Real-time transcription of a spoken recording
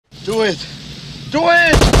Do it! Do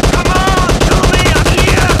it! Come on, kill me! I'm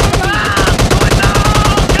here! Come on! Do it now!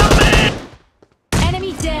 Kill me!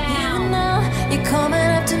 Enemy down! You know you're coming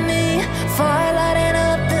up to me, fire lighting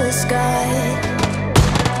up the sky.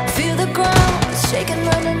 Feel the ground shaking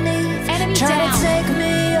underneath, Enemy trying down. to take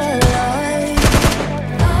me alive.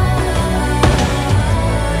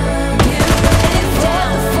 Get ready for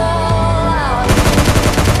the fallout.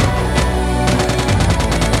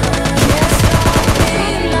 Can't stop me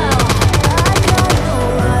now. I got no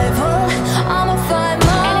rival. I'ma find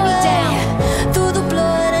my Enemy way down. through the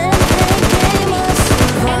blood and pain. Game of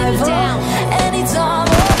survival. down. Anytime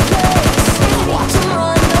or place. Watch 'em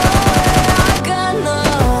run away. I got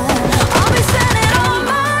none. I'll be standing on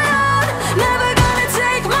my own. Never gonna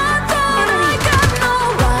take my throne. I got no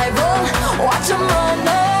rival. Watch 'em run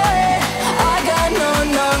away. I got no.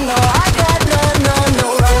 I got no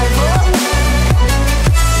rival.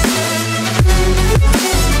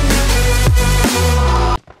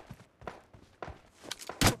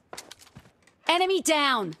 Enemy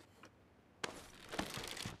down!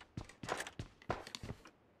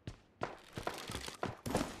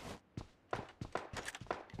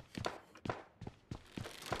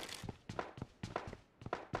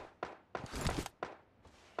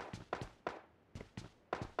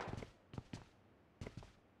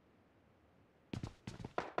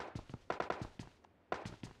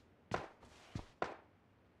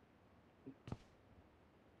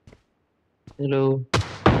 Hello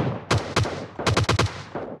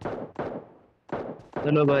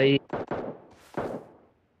hello भाई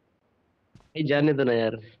भाई जाने दो ना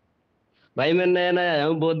यार। भाई मैं नया नया आया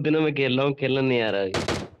हूँ, बहुत दिनों में खेल रहा हूँ, खेलना नहीं आ रहा है।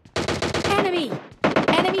 Enemy!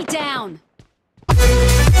 Enemy down!